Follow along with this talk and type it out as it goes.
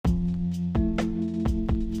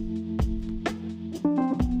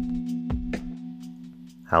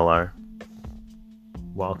Hello.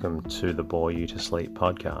 Welcome to the Bore You to Sleep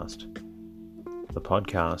podcast. The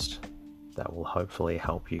podcast that will hopefully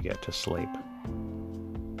help you get to sleep.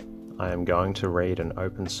 I am going to read an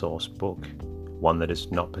open source book, one that is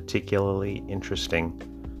not particularly interesting,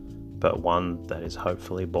 but one that is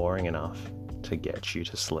hopefully boring enough to get you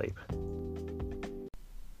to sleep.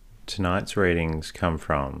 Tonight's readings come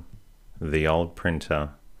from The Old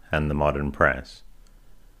Printer and the Modern Press,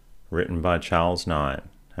 written by Charles Knight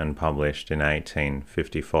and published in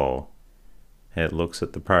 1854. It looks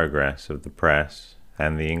at the progress of the press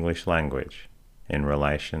and the English language in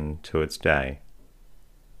relation to its day.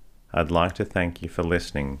 I'd like to thank you for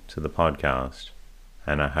listening to the podcast,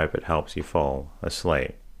 and I hope it helps you fall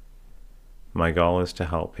asleep. My goal is to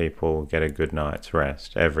help people get a good night's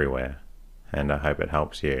rest everywhere, and I hope it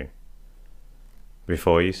helps you.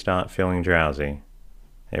 Before you start feeling drowsy,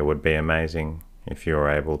 it would be amazing if you were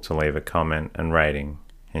able to leave a comment and rating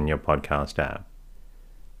in your podcast app.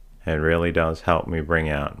 It really does help me bring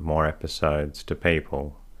out more episodes to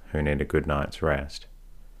people who need a good night's rest.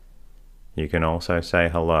 You can also say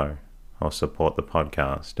hello or support the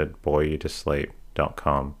podcast at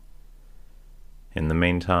boreyoutosleep.com. In the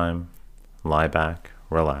meantime, lie back,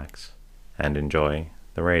 relax, and enjoy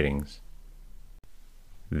the readings.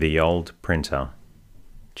 The Old Printer,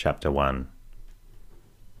 Chapter 1.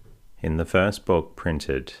 In the first book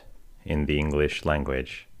printed in the English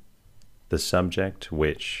language, the subject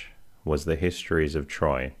which was the histories of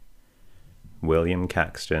Troy, William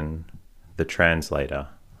Caxton, the translator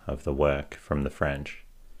of the work from the French,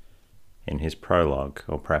 in his prologue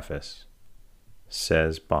or preface,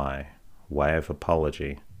 says by way of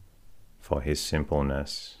apology for his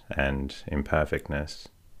simpleness and imperfectness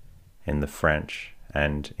in the French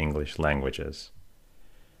and English languages.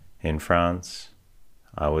 In France,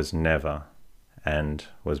 I was never, and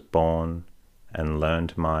was born and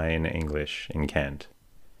learned mine English in Kent,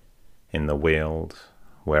 in the Weald,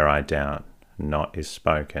 where I doubt not is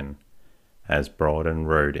spoken as broad and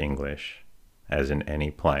rude English as in any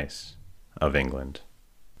place of England.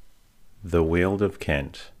 The Weald of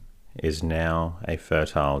Kent is now a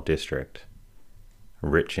fertile district,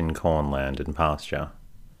 rich in cornland and pasture,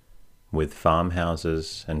 with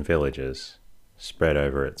farmhouses and villages spread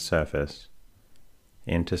over its surface,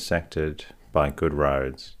 intersected by good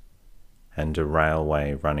roads, and a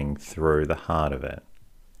railway running through the heart of it,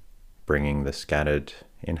 bringing the scattered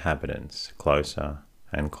inhabitants closer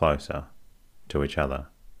and closer to each other.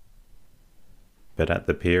 But at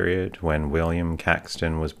the period when William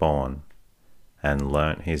Caxton was born and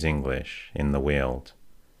learnt his English in the Weald,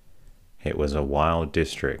 it was a wild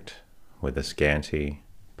district with a scanty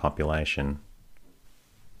population.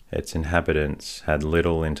 Its inhabitants had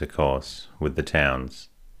little intercourse with the towns.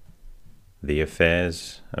 The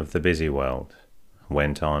affairs of the busy world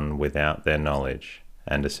went on without their knowledge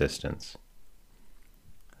and assistance.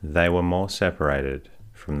 They were more separated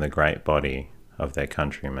from the great body of their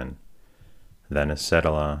countrymen than a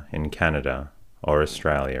settler in Canada or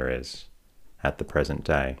Australia is at the present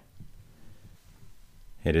day.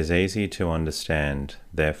 It is easy to understand,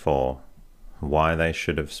 therefore, why they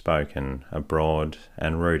should have spoken a broad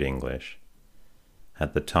and rude English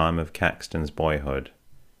at the time of Caxton's boyhood,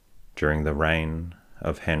 during the reign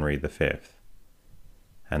of Henry V,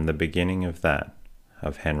 and the beginning of that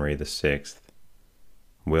of Henry VI.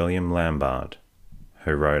 William Lambard,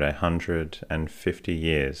 who wrote 150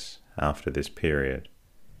 years after this period,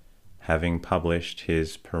 having published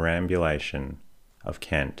his Perambulation of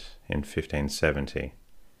Kent in 1570,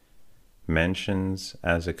 mentions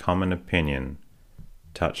as a common opinion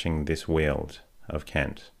touching this Weald of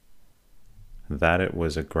Kent, that it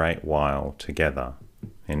was a great while together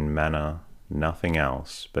in manner nothing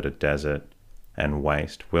else but a desert and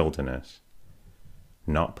waste wilderness,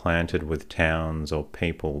 not planted with towns or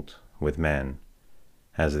peopled with men,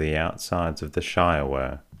 as the outsides of the shire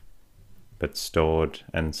were, but stored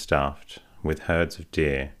and stuffed with herds of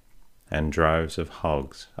deer and droves of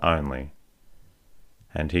hogs only.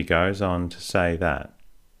 And he goes on to say that,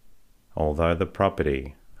 although the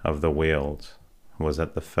property of the Weald was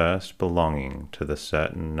at the first belonging to the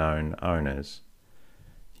certain known owners,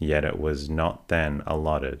 yet it was not then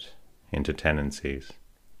allotted into tenancies.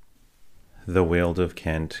 The Weald of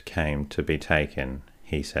Kent came to be taken,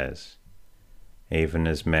 he says, even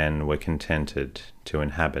as men were contented to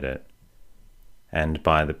inhabit it, and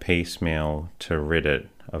by the piecemeal to rid it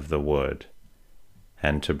of the wood,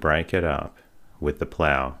 and to break it up with the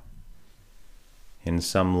plough. In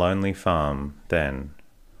some lonely farm, then,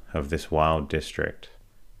 of this wild district,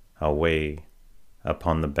 are we,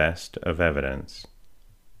 upon the best of evidence,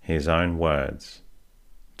 his own words,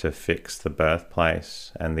 to fix the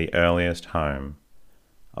birthplace and the earliest home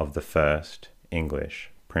of the first English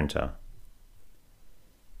printer.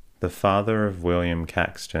 The father of William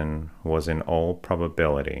Caxton was in all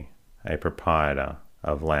probability a proprietor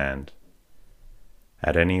of land.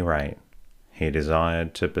 At any rate, he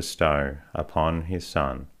desired to bestow upon his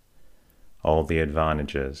son all the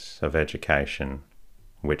advantages of education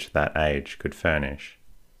which that age could furnish.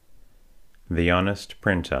 The honest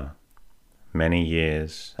printer, many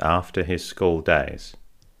years after his school days,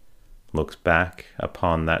 looks back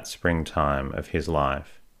upon that springtime of his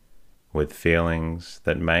life with feelings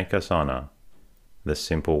that make us honour the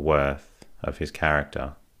simple worth of his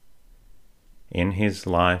character. In his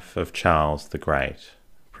Life of Charles the Great,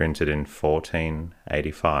 printed in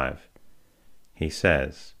 1485, he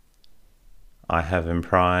says, "I have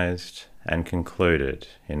emprised and concluded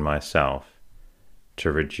in myself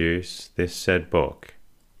to reduce this said book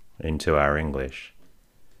into our English,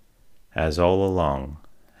 as all along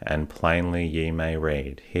and plainly ye may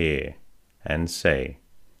read, hear, and see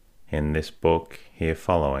in this book here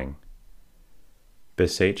following,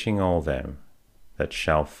 beseeching all them that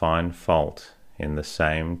shall find fault in the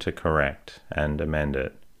same to correct and amend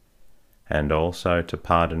it, and also to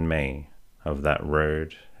pardon me of that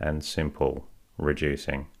rude and simple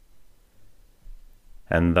reducing.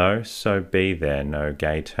 And though so be there no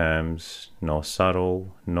gay terms, nor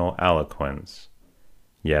subtle, nor eloquence,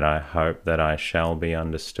 yet I hope that I shall be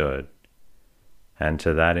understood, and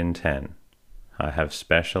to that intent I have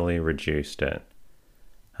specially reduced it,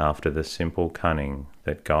 after the simple cunning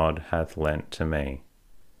that God hath lent to me,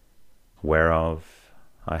 whereof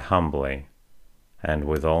I humbly and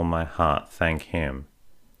with all my heart thank him,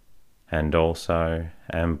 and also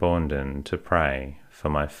am bounden to pray for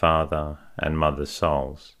my father and mother's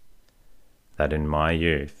souls, that in my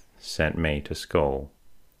youth sent me to school,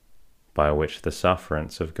 by which the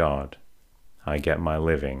sufferance of God I get my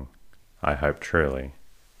living, I hope truly.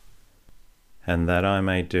 And that I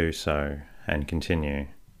may do so and continue,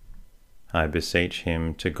 I beseech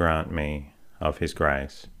him to grant me of his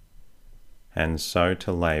grace, and so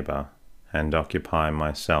to labour and occupy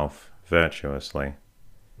myself virtuously,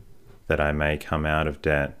 that I may come out of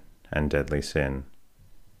debt and deadly sin,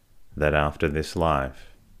 that after this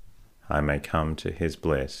life I may come to his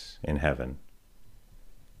bliss in heaven."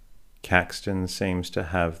 Caxton seems to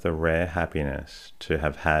have the rare happiness to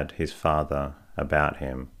have had his father about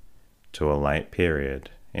him to a late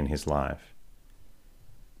period in his life.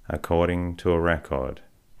 According to a record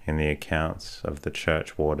in the accounts of the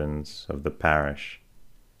churchwardens of the parish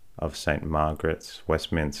of St. Margaret's,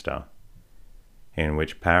 Westminster, in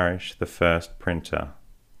which parish the first printer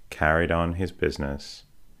carried on his business,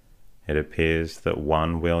 it appears that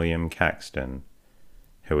one William Caxton,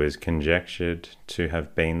 who is conjectured to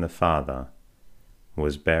have been the father,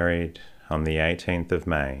 was buried on the 18th of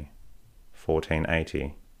May,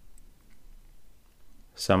 1480.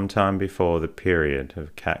 Some time before the period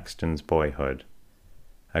of Caxton's boyhood,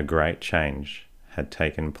 a great change had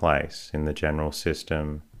taken place in the general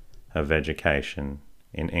system of education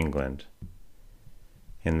in England.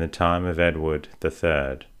 In the time of Edward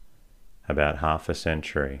III, about half a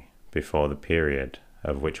century before the period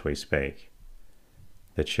of which we speak,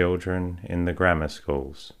 the children in the grammar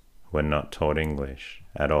schools were not taught English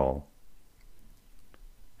at all.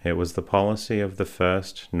 It was the policy of the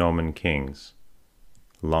first Norman kings,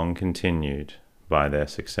 long continued by their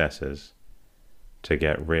successors, to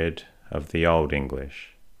get rid of the Old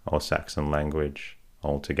English or Saxon language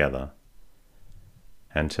altogether,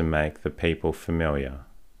 and to make the people familiar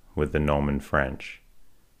with the Norman French,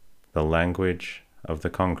 the language of the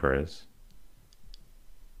conquerors.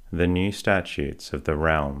 The new statutes of the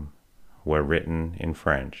realm were written in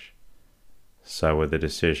French, so were the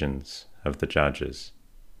decisions of the judges,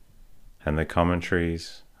 and the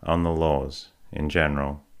commentaries on the laws in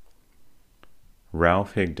general.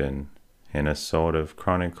 Ralph Higden, in a sort of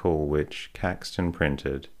chronicle which Caxton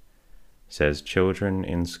printed, says children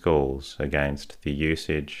in schools against the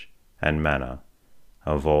usage and manner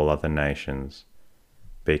of all other nations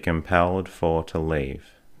be compelled for to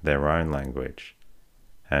leave their own language,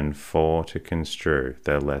 and for to construe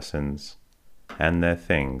their lessons and their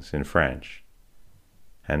things in French.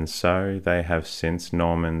 And so they have since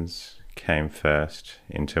Normans came first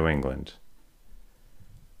into England.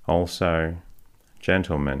 Also,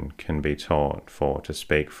 gentlemen can be taught for to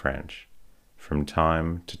speak French from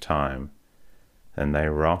time to time, and they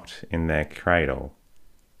rocked in their cradle,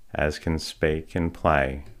 as can speak and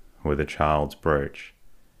play with a child's brooch,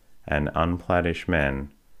 and unpladdish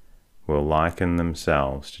men will liken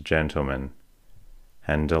themselves to gentlemen,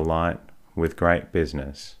 and delight with great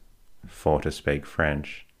business for to speak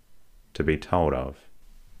French to be told of.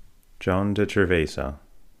 John de Trevisa,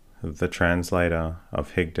 the translator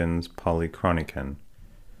of Higden's Polychronicon,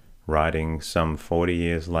 writing some 40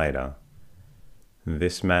 years later,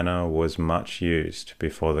 this manner was much used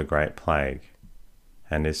before the Great Plague,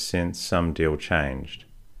 and is since some deal changed.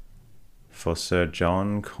 For Sir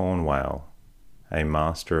John Cornwale, a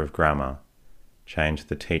master of grammar, changed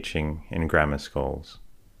the teaching in grammar schools,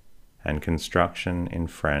 and construction in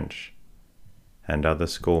French, and other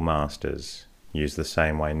schoolmasters use the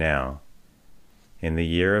same way now. In the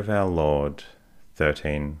year of our Lord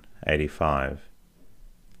 1385,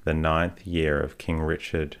 the 9th year of King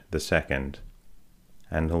Richard II,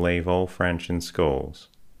 and leave all French in schools,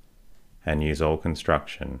 and use all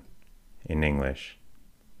construction in English.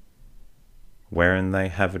 Wherein they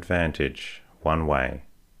have advantage one way,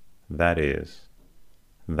 that is,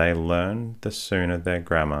 they learn the sooner their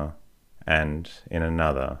grammar, and in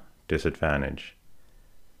another disadvantage,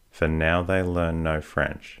 for now they learn no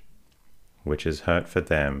French, which is hurt for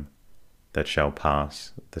them that shall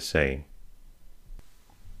pass the sea.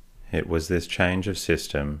 It was this change of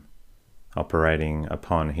system, operating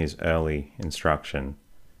upon his early instruction,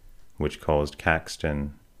 which caused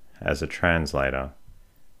Caxton, as a translator,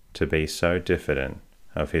 to be so diffident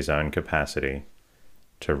of his own capacity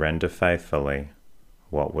to render faithfully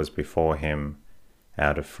what was before him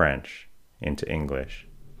out of French into English.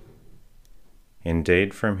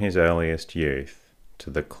 Indeed, from his earliest youth to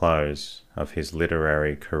the close of his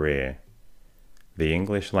literary career, the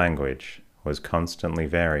English language was constantly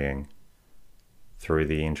varying through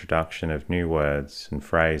the introduction of new words and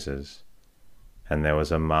phrases, and there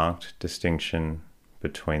was a marked distinction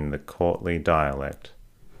between the courtly dialect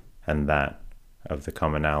and that of the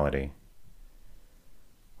commonalty.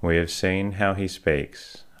 We have seen how he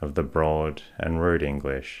speaks of the broad and rude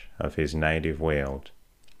English of his native Weald,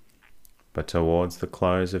 but towards the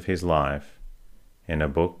close of his life, in a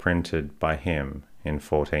book printed by him in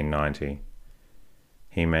 1490,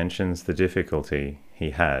 he mentions the difficulty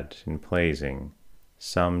he had in pleasing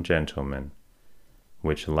some gentlemen,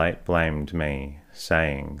 which late blamed me,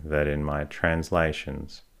 saying that in my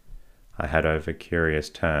translations I had over curious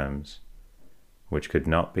terms, which could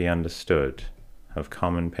not be understood of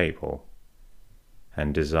common people,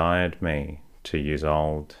 and desired me to use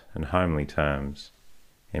old and homely terms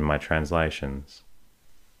in my translations.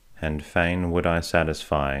 And fain would I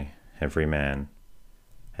satisfy every man,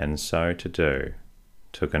 and so to do,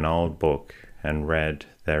 took an old book and read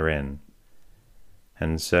therein.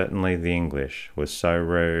 And certainly the English was so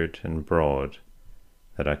rude and broad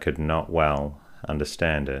that I could not well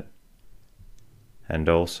understand it. And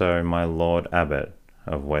also my Lord Abbot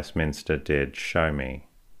of Westminster did show me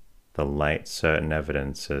the late certain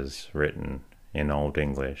evidences written in Old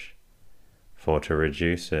English, for to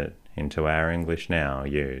reduce it into our English now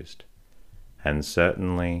used, and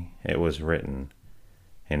certainly it was written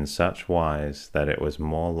in such wise that it was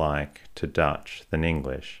more like to Dutch than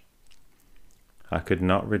English. I could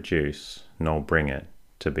not reduce nor bring it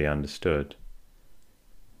to be understood.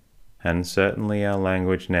 And certainly our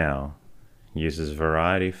language now uses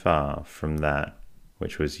variety far from that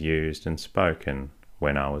which was used and spoken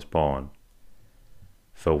when I was born.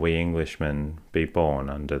 For we Englishmen be born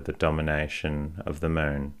under the domination of the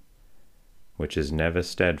moon, which is never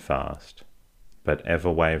steadfast, but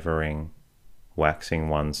ever wavering, waxing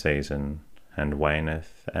one season, and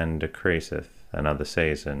waneth and decreaseth another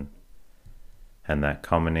season, and that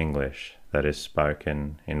common English that is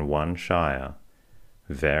spoken in one shire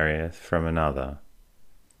varieth from another,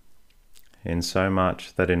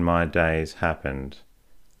 insomuch that in my days happened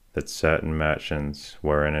that certain merchants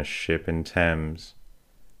were in a ship in Thames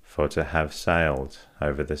for to have sailed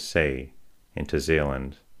over the sea into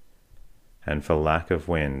Zealand, and for lack of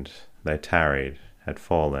wind they tarried at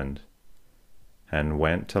Foreland, and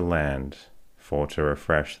went to land for to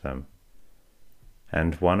refresh them.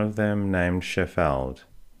 And one of them named Sheffield,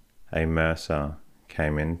 a mercer,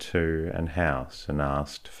 came into an house and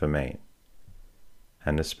asked for meat,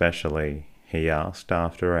 and especially he asked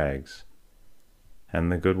after eggs,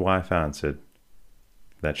 and the good wife answered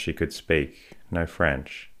that she could speak no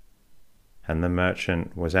French, and the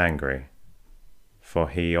merchant was angry, for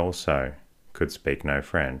he also could speak no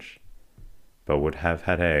French, but would have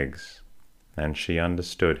had eggs, and she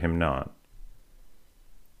understood him not.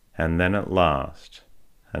 And then at last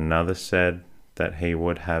another said that he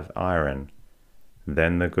would have iron.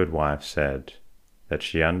 Then the good wife said that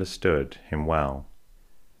she understood him well.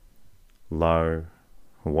 Lo,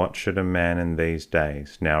 what should a man in these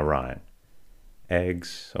days now write?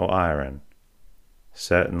 Eggs or iron?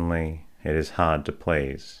 Certainly it is hard to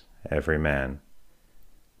please every man,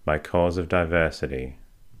 by cause of diversity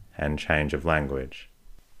and change of language.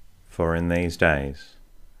 For in these days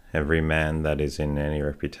every man that is in any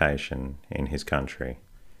reputation in his country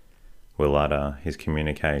will utter his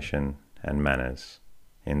communication and manners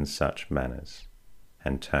in such manners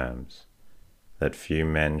and terms that few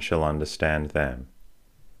men shall understand them.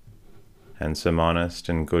 And some honest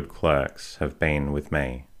and good clerks have been with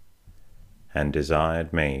me, and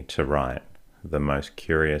desired me to write the most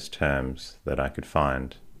curious terms that I could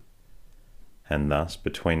find. And thus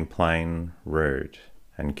between plain, rude,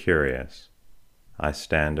 and curious, I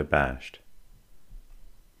stand abashed.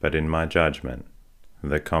 But in my judgment,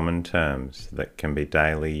 the common terms that can be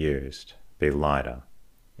daily used be lighter,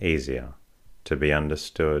 easier to be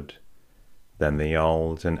understood than the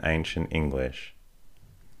old and ancient English.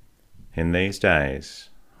 In these days,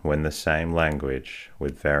 when the same language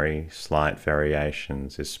with very slight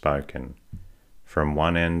variations is spoken from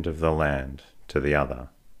one end of the land to the other,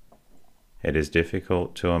 it is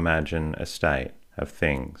difficult to imagine a state of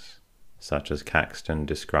things such as Caxton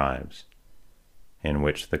describes, in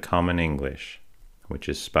which the common English, which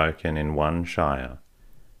is spoken in one shire,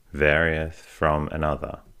 varieth from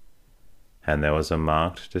another, and there was a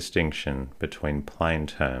marked distinction between plain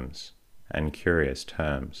terms and curious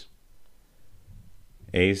terms.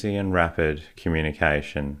 Easy and rapid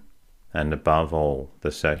communication, and above all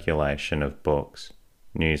the circulation of books,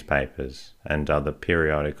 newspapers, and other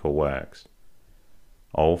periodical works,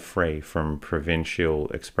 all free from provincial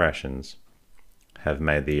expressions, have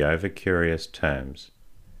made the over-curious terms,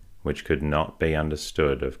 which could not be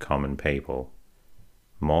understood of common people,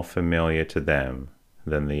 more familiar to them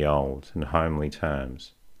than the old and homely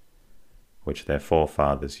terms, which their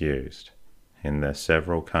forefathers used in their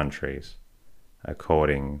several countries,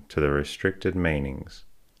 according to the restricted meanings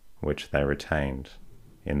which they retained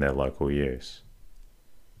in their local use.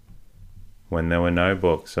 When there were no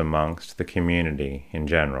books amongst the community in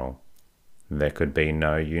general, there could be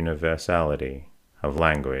no universality of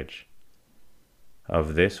language.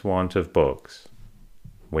 Of this want of books,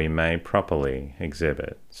 we may properly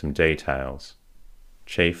exhibit some details,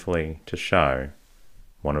 chiefly to show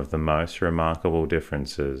one of the most remarkable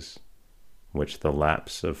differences which the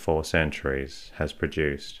lapse of 4 centuries has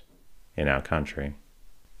produced in our country.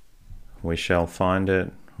 We shall find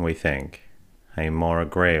it, we think, a more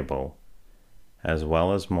agreeable as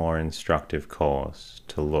well as more instructive course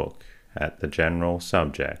to look at the general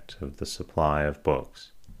subject of the supply of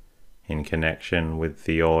books in connection with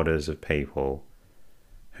the orders of people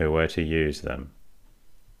who were to use them,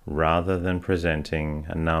 rather than presenting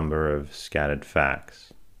a number of scattered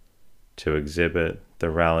facts to exhibit the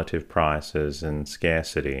relative prices and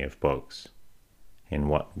scarcity of books in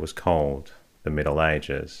what was called the Middle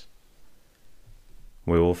Ages.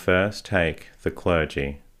 We will first take the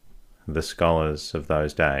clergy, the scholars of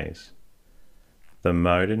those days. The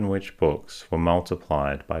mode in which books were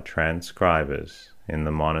multiplied by transcribers in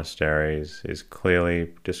the monasteries is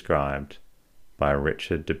clearly described by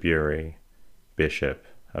Richard de Bury, Bishop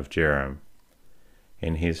of Durham,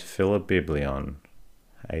 in his Philobiblion,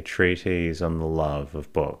 a treatise on the love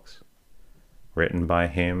of books, written by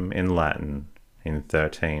him in Latin in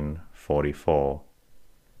 1344.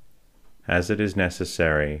 As it is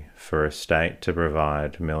necessary for a state to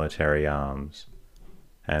provide military arms,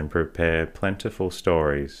 and prepare plentiful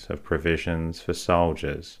stores of provisions for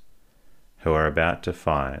soldiers who are about to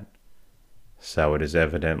fight, so it is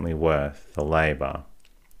evidently worth the labour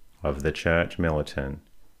of the church militant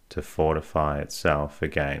to fortify itself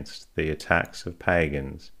against the attacks of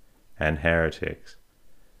pagans and heretics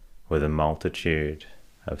with a multitude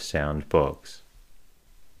of sound books.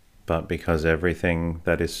 But because everything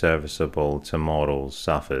that is serviceable to mortals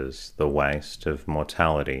suffers the waste of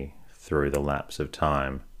mortality through the lapse of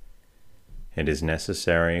time, it is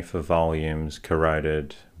necessary for volumes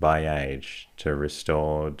corroded by age to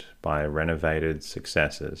restored by renovated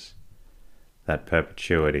successors, that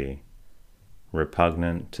perpetuity,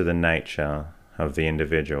 repugnant to the nature of the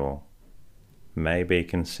individual, may be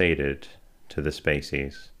conceded to the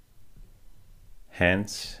species.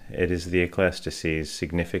 Hence it is the Ecclesiastes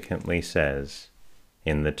significantly says,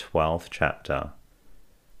 in the 12th chapter,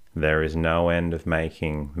 there is no end of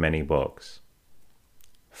making many books.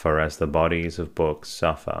 For as the bodies of books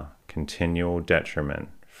suffer continual detriment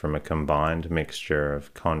from a combined mixture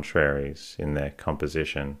of contraries in their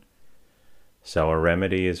composition, so a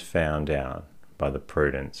remedy is found out by the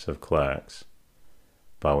prudence of clerks,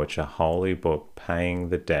 by which a holy book paying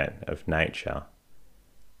the debt of nature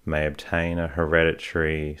may obtain a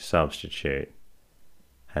hereditary substitute,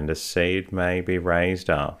 and a seed may be raised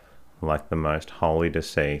up like the most holy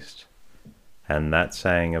deceased, and that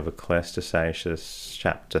saying of Ecclesiastes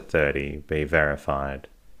chapter 30 be verified,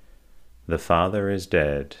 The father is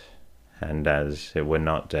dead, and as it were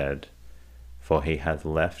not dead, for he hath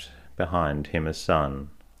left behind him a son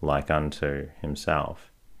like unto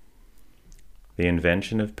himself. The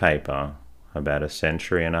invention of paper, about a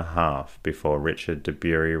century and a half before Richard de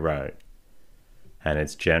Bury wrote, and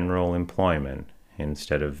its general employment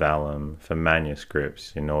instead of vellum for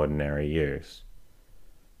manuscripts in ordinary use,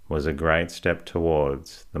 was a great step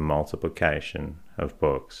towards the multiplication of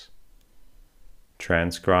books.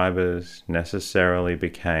 Transcribers necessarily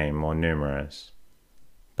became more numerous,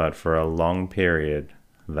 but for a long period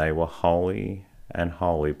they were wholly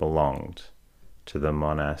belonged to the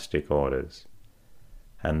monastic orders,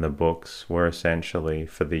 and the books were essentially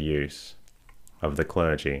for the use of the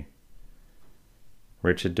clergy.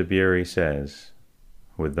 Richard de Bury says,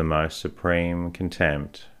 with the most supreme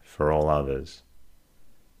contempt for all others,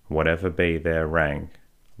 whatever be their rank,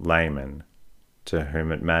 laymen, to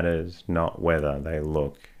whom it matters not whether they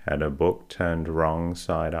look at a book turned wrong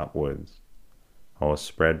side upwards, or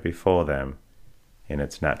spread before them in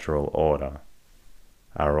its natural order,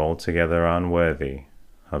 are altogether unworthy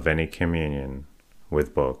of any communion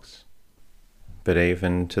with books. But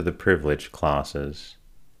even to the privileged classes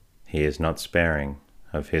he is not sparing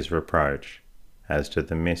of his reproach as to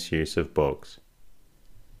the misuse of books.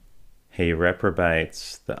 He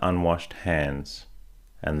reprobates the unwashed hands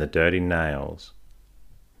and the dirty nails,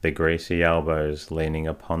 the greasy elbows leaning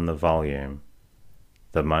upon the volume,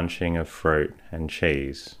 the munching of fruit and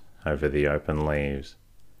cheese over the open leaves,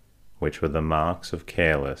 which were the marks of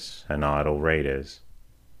careless and idle readers.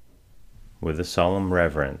 With a solemn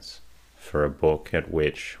reverence for a book at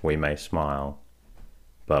which we may smile,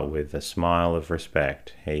 but with a smile of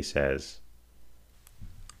respect, he says,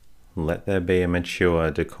 let there be a mature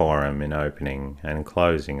decorum in opening and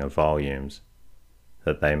closing of volumes,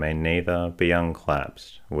 that they may neither be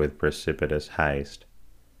unclasped with precipitous haste,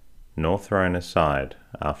 nor thrown aside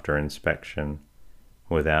after inspection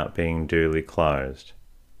without being duly closed.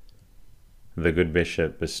 The good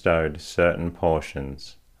bishop bestowed certain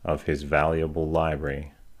portions of his valuable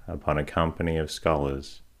library upon a company of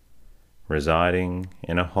scholars residing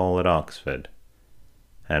in a hall at Oxford,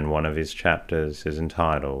 and one of his chapters is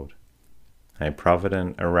entitled A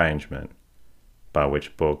Provident Arrangement by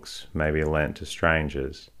which books may be lent to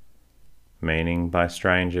strangers, meaning by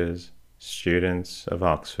strangers students of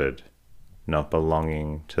Oxford not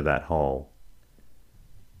belonging to that hall.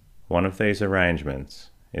 One of these arrangements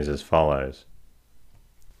is as follows: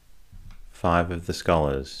 5 of the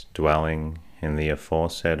scholars dwelling in the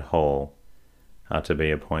aforesaid hall are to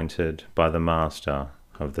be appointed by the master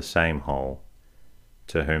of the same hall,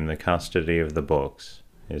 to whom the custody of the books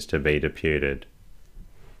is to be deputed,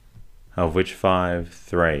 of which 5,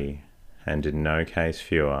 3, and in no case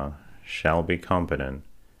fewer, shall be competent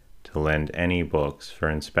to lend any books for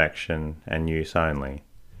inspection and use only,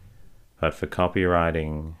 but for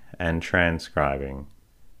copywriting and transcribing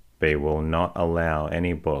will not allow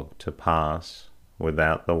any book to pass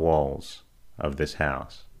without the walls of this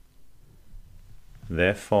house.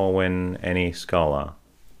 Therefore, when any scholar,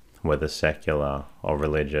 whether secular or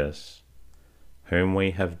religious, whom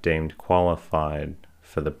we have deemed qualified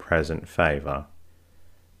for the present favour,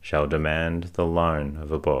 shall demand the loan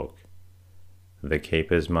of a book, the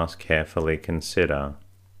keepers must carefully consider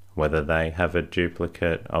whether they have a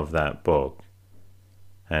duplicate of that book,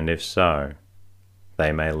 and if so,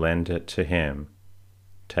 they may lend it to him,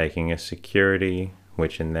 taking a security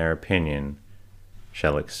which in their opinion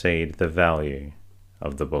shall exceed the value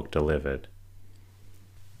of the book delivered.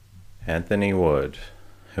 Anthony Wood,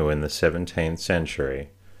 who in the 17th century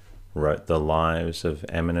wrote the lives of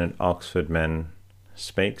eminent Oxford men,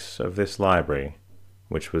 speaks of this library,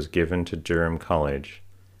 which was given to Durham College,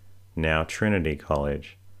 now Trinity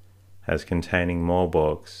College, as containing more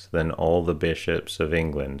books than all the bishops of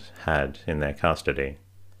England had in their custody.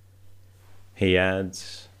 He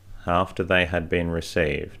adds, after they had been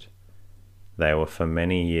received, they were for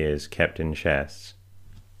many years kept in chests,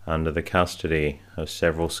 under the custody of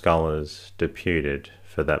several scholars deputed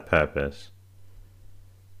for that purpose.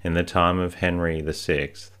 In the time of Henry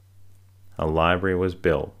VI, a library was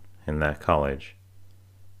built in that college,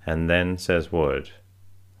 and then, says Wood,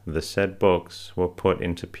 the said books were put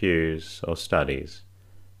into pews or studies,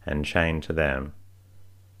 and chained to them.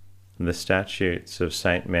 The statutes of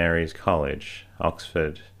St. Mary's College,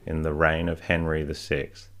 Oxford, in the reign of Henry VI,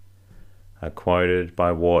 are quoted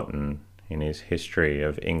by Warton in his History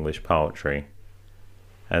of English Poetry,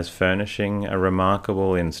 as furnishing a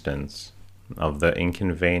remarkable instance of the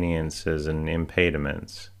inconveniences and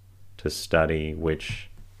impediments to study which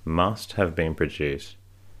must have been produced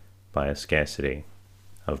by a scarcity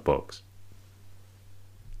of books.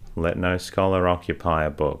 Let no scholar occupy a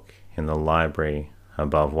book in the library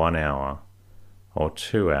above 1 hour, or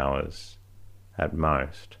 2 hours at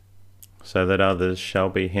most, so that others shall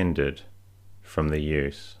be hindered from the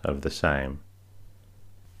use of the same.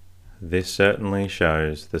 This certainly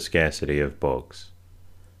shows the scarcity of books,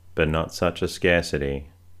 but not such a scarcity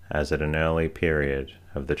as at an early period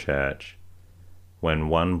of the Church, when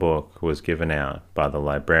one book was given out by the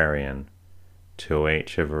librarian to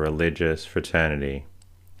each of a religious fraternity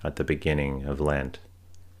at the beginning of Lent,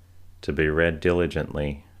 to be read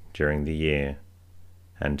diligently during the year,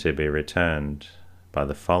 and to be returned by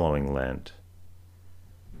the following Lent.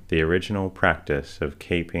 The original practice of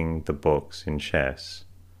keeping the books in chests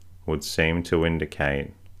would seem to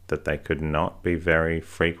indicate that they could not be very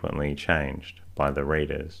frequently changed by the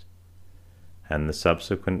readers, and the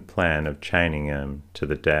subsequent plan of chaining them to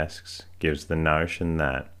the desks gives the notion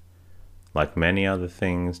that, like many other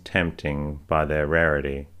things tempting by their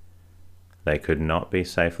rarity, they could not be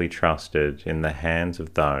safely trusted in the hands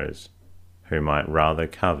of those who might rather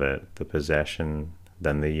covet the possession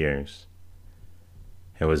than the use.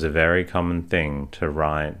 It was a very common thing to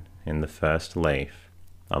write in the first leaf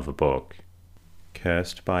of a book,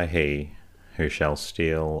 "Cursed by he who shall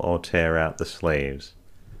steal or tear out the sleeves,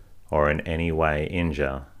 or in any way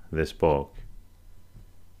injure this book."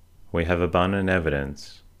 We have abundant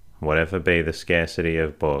evidence, whatever be the scarcity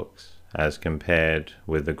of books as compared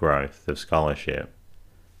with the growth of scholarship,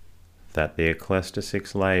 that the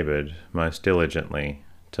ecclesiastics laboured most diligently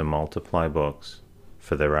to multiply books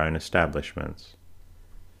for their own establishments.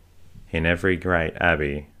 In every great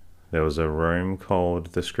abbey there was a room called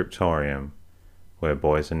the scriptorium, where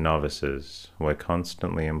boys and novices were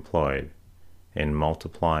constantly employed in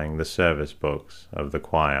multiplying the service books of the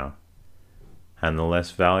choir, and the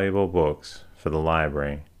less valuable books for the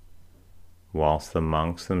library, whilst the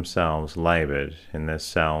monks themselves laboured in their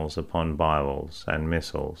cells upon Bibles and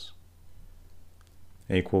missals.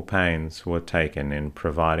 Equal pains were taken in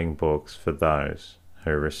providing books for those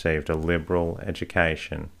who received a liberal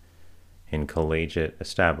education in collegiate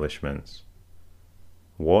establishments.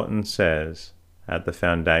 Warton says, at the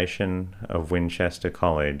foundation of Winchester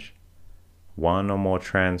College, 1 or more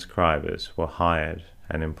transcribers were hired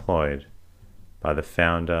and employed by the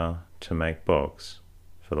founder to make books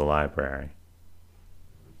for the library.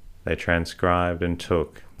 They transcribed and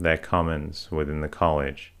took their commons within the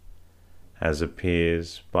college, as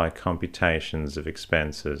appears by computations of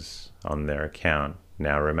expenses on their account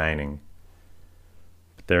now remaining.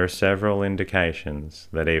 But there are several indications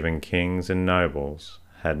that even kings and nobles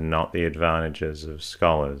had not the advantages of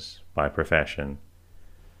scholars by profession,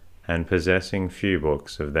 and possessing few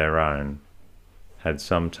books of their own, had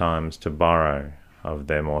sometimes to borrow of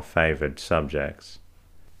their more favoured subjects.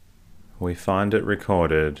 We find it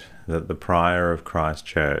recorded that the prior of Christ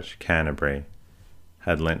Church, Canterbury,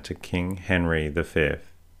 had lent to King Henry V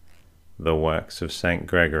the works of St.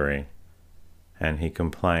 Gregory, and he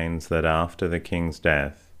complains that after the king's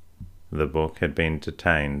death the book had been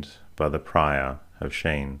detained by the prior of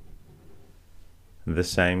Sheen. The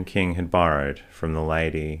same king had borrowed from the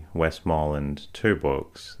Lady Westmoreland 2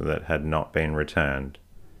 books that had not been returned,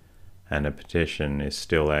 and a petition is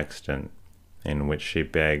still extant in which she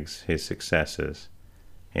begs his successors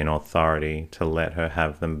in authority to let her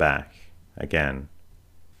have them back again.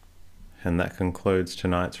 And that concludes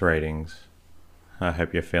tonight's readings. I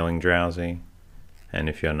hope you're feeling drowsy, and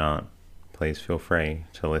if you're not, please feel free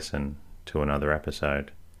to listen to another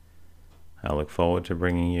episode. I look forward to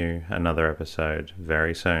bringing you another episode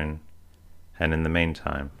very soon, and in the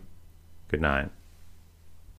meantime, good night.